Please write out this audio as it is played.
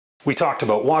We talked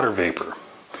about water vapor.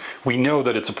 We know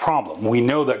that it's a problem. We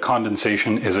know that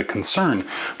condensation is a concern,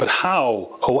 but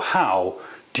how, oh how,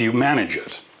 do you manage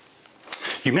it?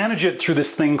 You manage it through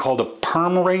this thing called a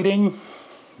Perm rating.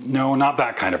 No, not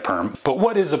that kind of Perm. But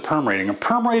what is a Perm rating? A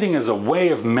Perm rating is a way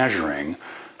of measuring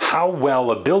how well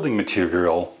a building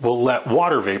material will let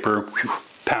water vapor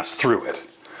pass through it.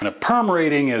 And a Perm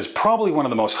rating is probably one of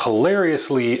the most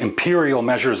hilariously imperial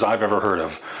measures I've ever heard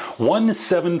of.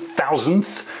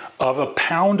 1/7,000th of a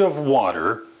pound of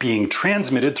water being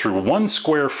transmitted through 1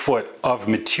 square foot of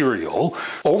material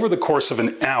over the course of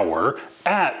an hour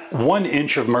at 1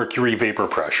 inch of mercury vapor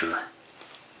pressure.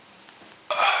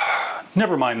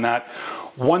 Never mind that.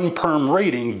 1 Perm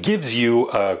rating gives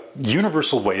you a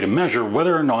universal way to measure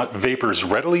whether or not vapor is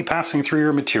readily passing through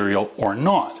your material or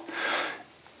not.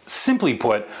 Simply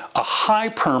put, a high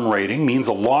Perm rating means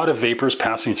a lot of vapor is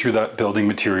passing through that building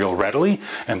material readily,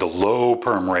 and a low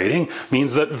Perm rating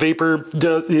means that vapor,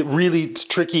 it's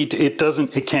tricky,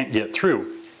 it can't get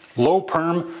through. Low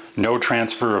Perm, no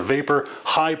transfer of vapor.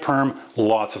 High Perm,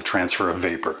 lots of transfer of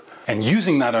vapor. And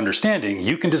using that understanding,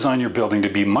 you can design your building to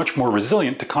be much more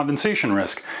resilient to condensation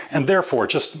risk, and therefore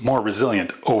just more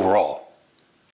resilient overall.